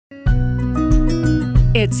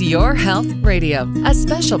It's Your Health Radio, a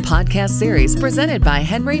special podcast series presented by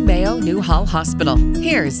Henry Mayo Newhall Hospital.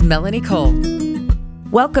 Here's Melanie Cole.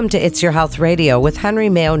 Welcome to It's Your Health Radio with Henry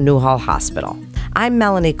Mayo Newhall Hospital. I'm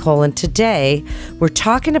Melanie Cole, and today we're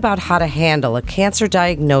talking about how to handle a cancer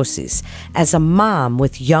diagnosis as a mom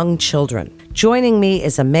with young children. Joining me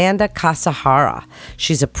is Amanda Kasahara.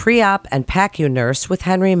 She's a pre-op and PACU nurse with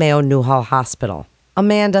Henry Mayo Newhall Hospital.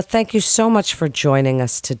 Amanda, thank you so much for joining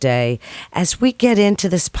us today. As we get into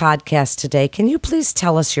this podcast today, can you please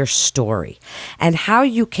tell us your story and how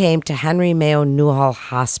you came to Henry Mayo Newhall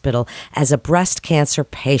Hospital as a breast cancer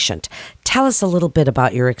patient? Tell us a little bit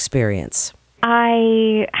about your experience.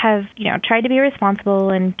 I have, tried to be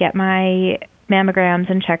responsible and get my mammograms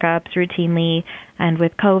and checkups routinely. And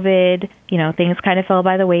with COVID, things kind of fell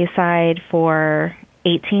by the wayside for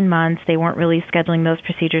 18 months. They weren't really scheduling those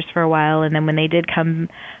procedures for a while. And then when they did come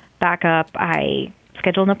back up, I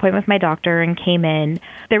scheduled an appointment with my doctor and came in.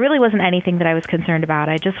 There really wasn't anything that I was concerned about.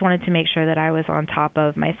 I just wanted to make sure that I was on top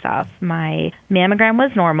of my stuff. My mammogram was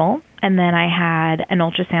normal, and then I had an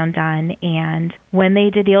ultrasound done. And when they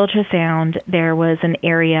did the ultrasound, there was an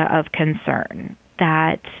area of concern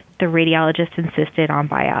that the radiologist insisted on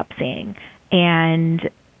biopsying. And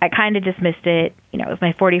I kind of dismissed it. It was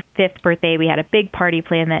my 45th birthday. We had a big party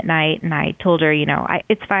planned that night, and I told her,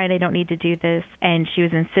 it's fine. I don't need to do this. And she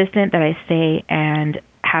was insistent that I stay and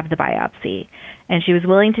have the biopsy. And she was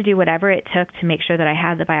willing to do whatever it took to make sure that I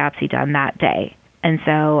had the biopsy done that day. And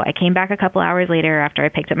so I came back a couple hours later after I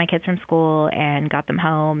picked up my kids from school and got them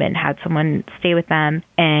home and had someone stay with them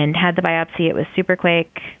and had the biopsy. It was super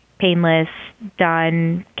quick, painless,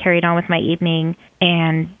 done, carried on with my evening.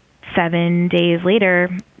 And 7 days later,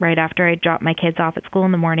 right after I dropped my kids off at school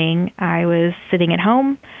in the morning, I was sitting at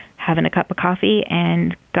home having a cup of coffee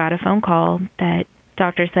and got a phone call that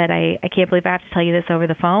doctor said, I can't believe I have to tell you this over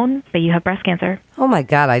the phone, but you have breast cancer. Oh my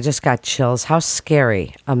God, I just got chills. How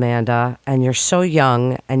scary, Amanda. And you're so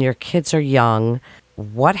young and your kids are young.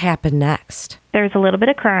 What happened next? There was a little bit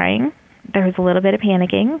of crying. There was a little bit of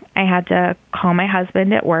panicking. I had to call my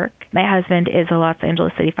husband at work. My husband is a Los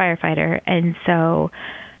Angeles City firefighter, and so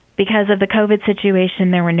because of the COVID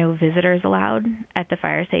situation, there were no visitors allowed at the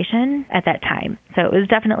fire station at that time. So it was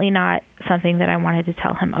definitely not something that I wanted to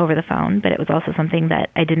tell him over the phone, but it was also something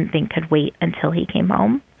that I didn't think could wait until he came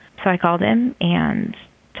home. So I called him and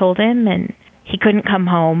told him, and he couldn't come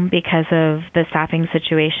home because of the staffing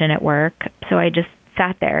situation at work. So I just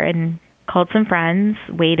sat there and called some friends,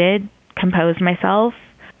 waited, composed myself.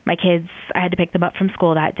 My kids, I had to pick them up from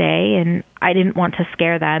school that day, and I didn't want to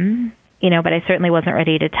scare them. But I certainly wasn't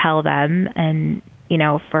ready to tell them. And,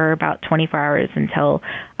 for about 24 hours until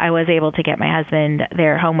I was able to get my husband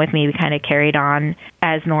there home with me, we kind of carried on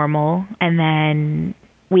as normal. And then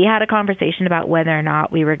we had a conversation about whether or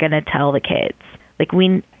not we were going to tell the kids.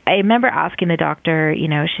 I remember asking the doctor,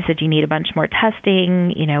 she said, you need a bunch more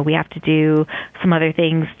testing. We have to do some other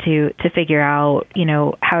things to figure out,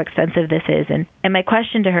 how extensive this is. And my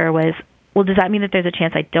question to her was, well, does that mean that there's a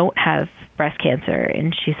chance I don't have breast cancer?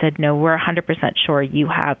 And she said, no, we're 100% sure you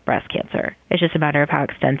have breast cancer. It's just a matter of how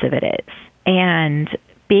extensive it is. And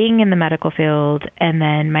being in the medical field, and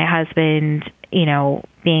then my husband,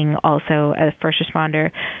 being also a first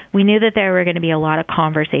responder, we knew that there were going to be a lot of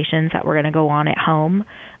conversations that were going to go on at home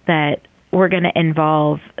that were going to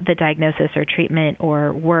involve the diagnosis or treatment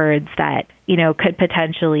or words that, could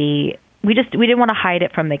potentially... We didn't want to hide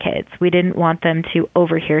it from the kids. We didn't want them to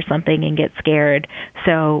overhear something and get scared.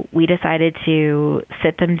 So we decided to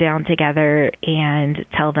sit them down together and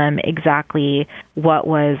tell them exactly what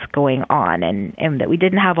was going on, and that we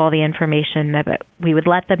didn't have all the information, but we would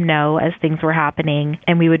let them know as things were happening,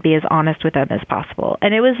 and we would be as honest with them as possible.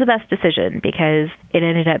 And it was the best decision because it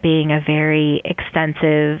ended up being a very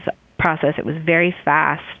extensive process. It was very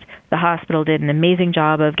fast. The hospital did an amazing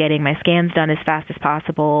job of getting my scans done as fast as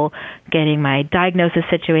possible, getting my diagnosis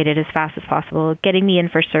situated as fast as possible, getting me in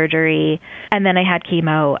for surgery, and then I had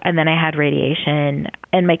chemo, and then I had radiation.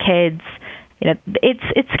 And my kids,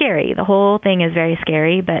 it's scary. The whole thing is very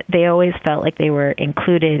scary, but they always felt like they were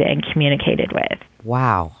included and communicated with.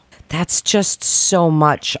 Wow. That's just so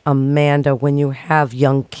much, Amanda, when you have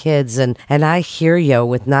young kids. And I hear you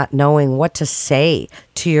with not knowing what to say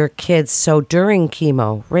to your kids. So during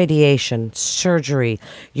chemo, radiation, surgery,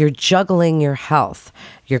 you're juggling your health.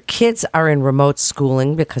 Your kids are in remote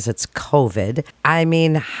schooling because it's COVID. I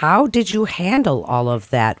mean, how did you handle all of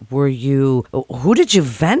that? Who did you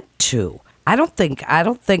vent to? I don't think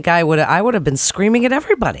I would have been screaming at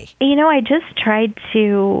everybody. I just tried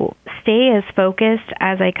to stay as focused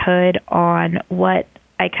as I could on what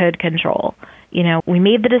I could control. We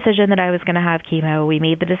made the decision that I was going to have chemo. We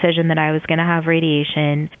made the decision that I was going to have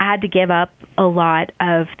radiation. I had to give up a lot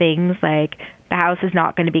of things, like the house is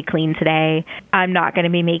not going to be clean today. I'm not going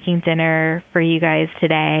to be making dinner for you guys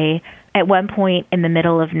today. At one point in the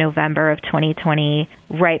middle of November of 2020,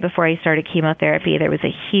 right before I started chemotherapy, there was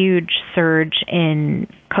a huge surge in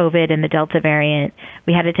COVID and the Delta variant.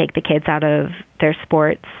 We had to take the kids out of their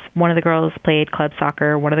sports. One of the girls played club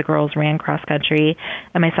soccer, one of the girls ran cross country,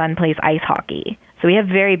 and my son plays ice hockey. So we have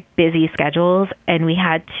very busy schedules, and we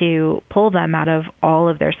had to pull them out of all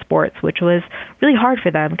of their sports, which was really hard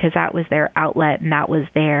for them because that was their outlet and that was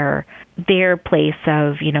their place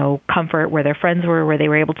of, comfort, where their friends were, where they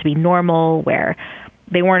were able to be normal, where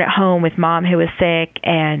they weren't at home with mom who was sick.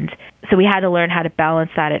 And so we had to learn how to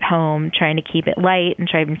balance that at home, trying to keep it light and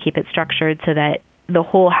trying to keep it structured so that the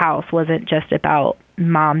whole house wasn't just about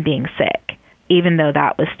mom being sick, even though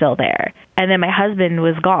that was still there. And then my husband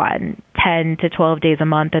was gone 10 to 12 days a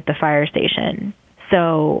month at the fire station.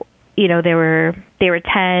 So, they were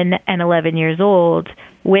 10 and 11 years old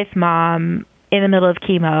with mom in the middle of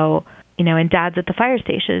chemo, and dad's at the fire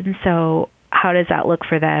station. So how does that look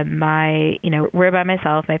for them? We're by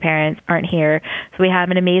myself. My parents aren't here. So we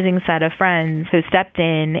have an amazing set of friends who stepped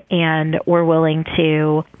in and were willing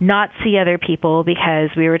to not see other people because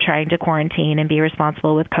we were trying to quarantine and be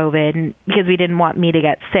responsible with COVID, and because we didn't want me to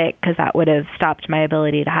get sick because that would have stopped my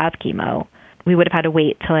ability to have chemo. We would have had to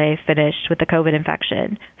wait till I finished with the COVID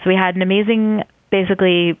infection. So we had an amazing,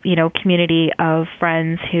 basically, community of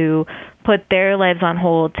friends who put their lives on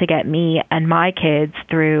hold to get me and my kids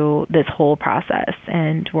through this whole process,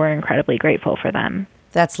 and we're incredibly grateful for them.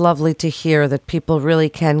 That's lovely to hear that people really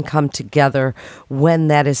can come together when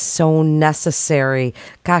that is so necessary.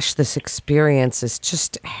 Gosh, this experience is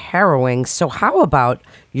just harrowing. So how about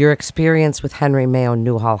your experience with Henry Mayo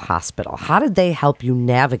Newhall Hospital? How did they help you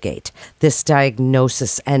navigate this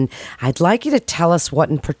diagnosis? And I'd like you to tell us what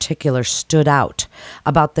in particular stood out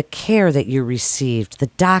about the care that you received, the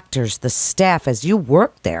doctors, the staff as you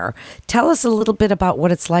worked there. Tell us a little bit about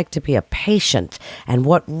what it's like to be a patient and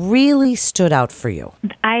what really stood out for you.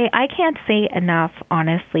 I can't say enough,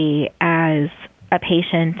 honestly, as a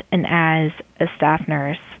patient and as a staff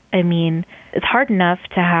nurse. I mean, it's hard enough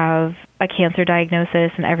to have a cancer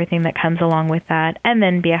diagnosis and everything that comes along with that, and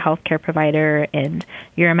then be a healthcare provider, and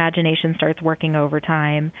your imagination starts working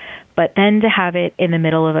overtime. But then to have it in the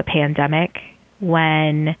middle of a pandemic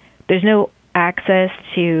when there's no access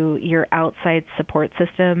to your outside support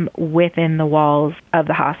system within the walls of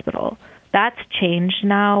the hospital. That's changed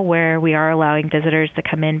now, where we are allowing visitors to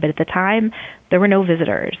come in, but at the time, there were no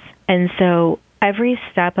visitors. And so every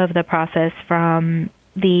step of the process, from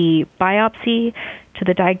the biopsy to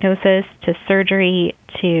the diagnosis to surgery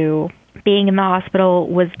to being in the hospital,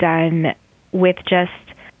 was done with just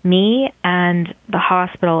me and the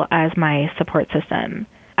hospital as my support system.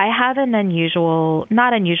 I have an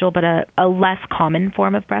not unusual, but a less common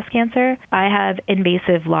form of breast cancer. I have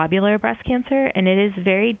invasive lobular breast cancer, and it is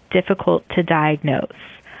very difficult to diagnose.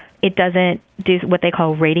 It doesn't do what they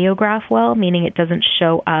call radiograph well, meaning it doesn't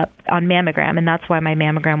show up on mammogram, and that's why my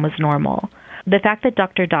mammogram was normal. The fact that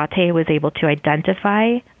Dr. Date was able to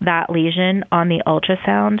identify that lesion on the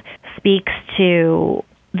ultrasound speaks to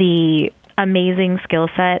the amazing skill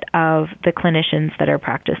set of the clinicians that are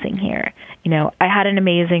practicing here. I had an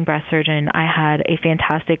amazing breast surgeon. I had a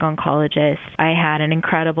fantastic oncologist. I had an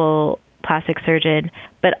incredible plastic surgeon.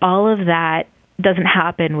 But all of that doesn't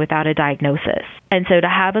happen without a diagnosis. And so to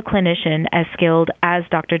have a clinician as skilled as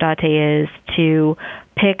Dr. Date is to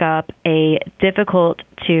pick up a difficult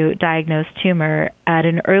to diagnose tumor at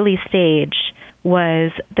an early stage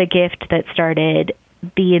was the gift that started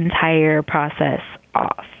the entire process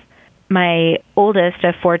off. My oldest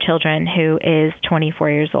of 4 children, who is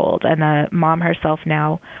 24 years old, and the mom herself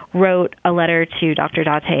now, wrote a letter to Dr.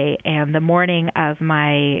 Date, and the morning of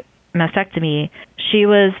my mastectomy, she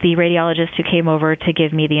was the radiologist who came over to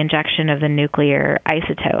give me the injection of the nuclear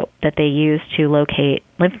isotope that they use to locate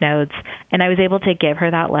lymph nodes. And I was able to give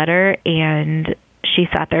her that letter, and she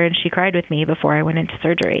sat there and she cried with me before I went into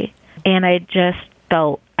surgery. And I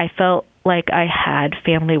felt like I had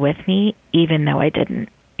family with me, even though I didn't.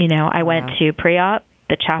 I went to pre-op.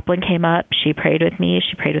 The chaplain came up. She prayed with me.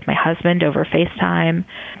 She prayed with my husband over FaceTime.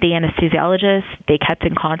 The anesthesiologist, they kept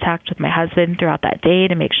in contact with my husband throughout that day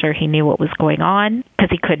to make sure he knew what was going on because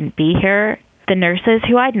he couldn't be here. The nurses,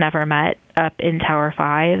 who I'd never met up in Tower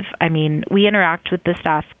 5, we interact with the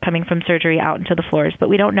staff coming from surgery out into the floors, but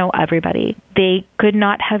we don't know everybody. They could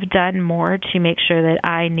not have done more to make sure that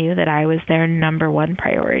I knew that I was their number one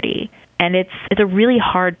priority. And it's a really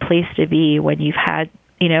hard place to be when you've had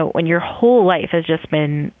when your whole life has just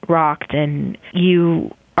been rocked and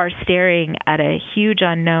you are staring at a huge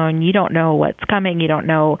unknown. You don't know what's coming. You don't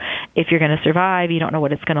know if you're going to survive. You don't know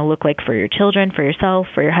what it's going to look like for your children, for yourself,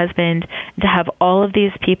 for your husband. To have all of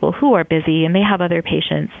these people who are busy and they have other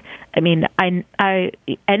patients. I mean, I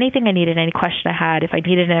anything I needed, any question I had, if I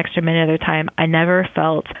needed an extra minute at a time, I never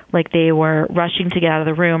felt like they were rushing to get out of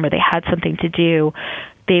the room or they had something to do.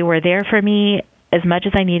 They were there for me as much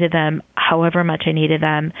as I needed them, however much I needed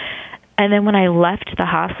them. And then when I left the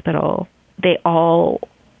hospital, they all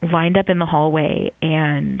lined up in the hallway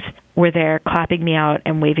and were there clapping me out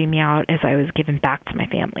and waving me out as I was given back to my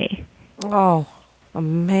family. Oh,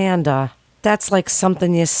 Amanda, that's like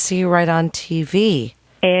something you see right on TV.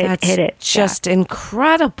 That's just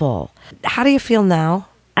incredible. How do you feel now?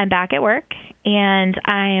 I'm back at work, and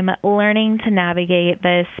I'm learning to navigate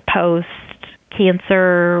this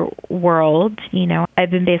post-cancer world.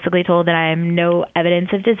 I've been basically told that I'm no evidence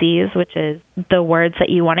of disease, which is the words that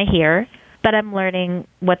you want to hear. But I'm learning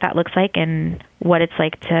what that looks like and what it's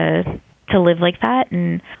like to live like that,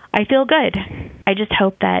 and I feel good. I just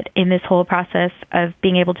hope that in this whole process of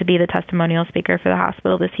being able to be the testimonial speaker for the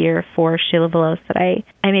hospital this year for Sheila Veloz, that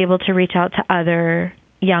I'm able to reach out to other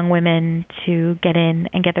young women to get in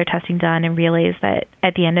and get their testing done and realize that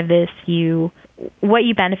at the end of this, what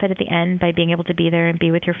you benefit at the end by being able to be there and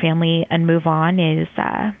be with your family and move on is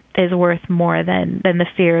worth more than the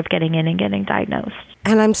fear of getting in and getting diagnosed.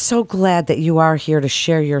 And I'm so glad that you are here to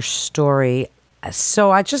share your story. So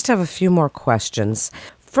I just have a few more questions.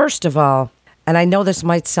 First of all, and I know this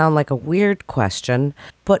might sound like a weird question,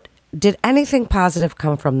 but did anything positive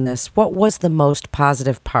come from this? What was the most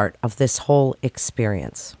positive part of this whole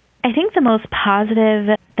experience? I think the most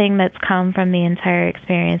positive thing that's come from the entire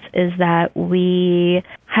experience is that we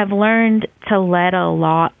have learned to let a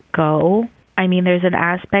lot go. I mean, there's an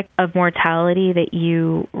aspect of mortality that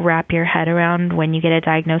you wrap your head around when you get a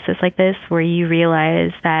diagnosis like this, where you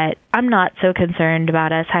realize that I'm not so concerned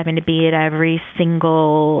about us having to be at every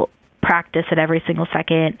single practice at every single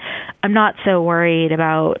second. I'm not so worried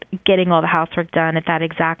about getting all the housework done at that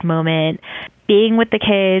exact moment. Being with the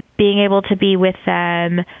kids, being able to be with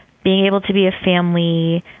them, being able to be a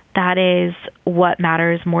family, that is what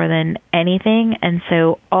matters more than anything. And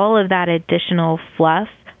so all of that additional fluff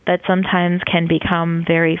that sometimes can become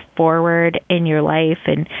very forward in your life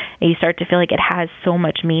and you start to feel like it has so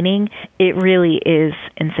much meaning, it really is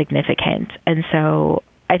insignificant. And so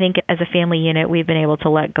I think as a family unit, we've been able to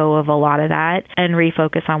let go of a lot of that and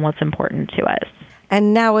refocus on what's important to us.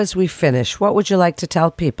 And now as we finish, what would you like to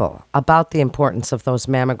tell people about the importance of those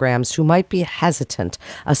mammograms who might be hesitant,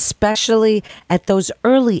 especially at those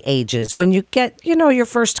early ages when you get, your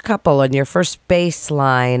first couple and your first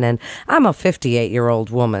baseline? And I'm a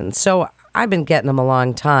 58-year-old woman, so I've been getting them a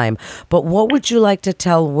long time. But what would you like to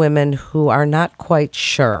tell women who are not quite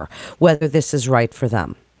sure whether this is right for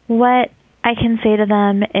them? What I can say to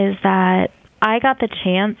them is that I got the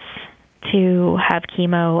chance to have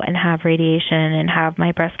chemo and have radiation and have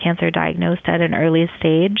my breast cancer diagnosed at an early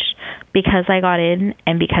stage because I got in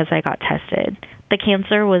and because I got tested. The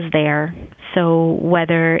cancer was there, so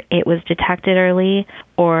whether it was detected early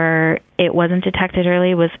or it wasn't detected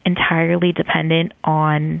early was entirely dependent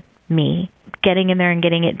on me. Getting in there and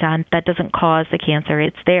getting it done, that doesn't cause the cancer.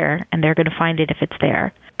 It's there, and they're going to find it if it's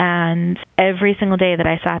there. And every single day that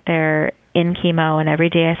I sat there in chemo and every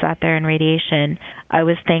day I sat there in radiation, I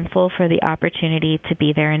was thankful for the opportunity to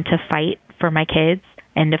be there and to fight for my kids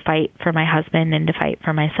and to fight for my husband and to fight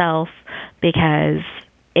for myself, because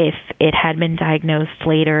if it had been diagnosed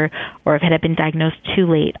later or if it had been diagnosed too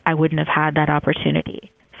late, I wouldn't have had that opportunity.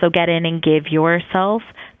 So get in and give yourself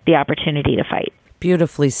the opportunity to fight.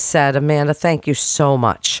 Beautifully said, Amanda. Thank you so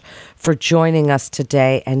much for joining us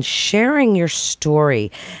today and sharing your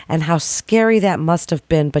story and how scary that must have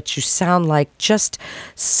been. But you sound like just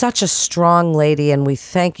such a strong lady, and we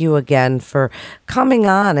thank you again for coming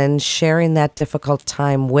on and sharing that difficult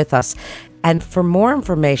time with us. And for more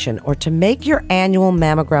information or to make your annual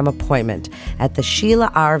mammogram appointment at the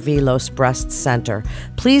Sheila R. Veloz Breast Center,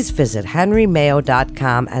 please visit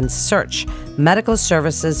henrymayo.com and search Medical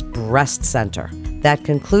Services Breast Center. That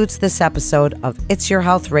concludes this episode of It's Your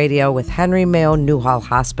Health Radio with Henry Mayo Newhall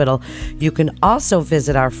Hospital. You can also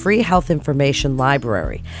visit our free health information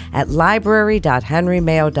library at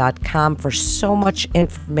library.henrymayo.com for so much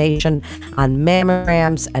information on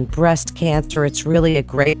mammograms and breast cancer. It's really a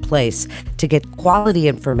great place to get quality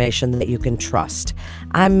information that you can trust.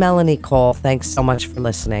 I'm Melanie Cole. Thanks so much for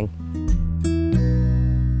listening.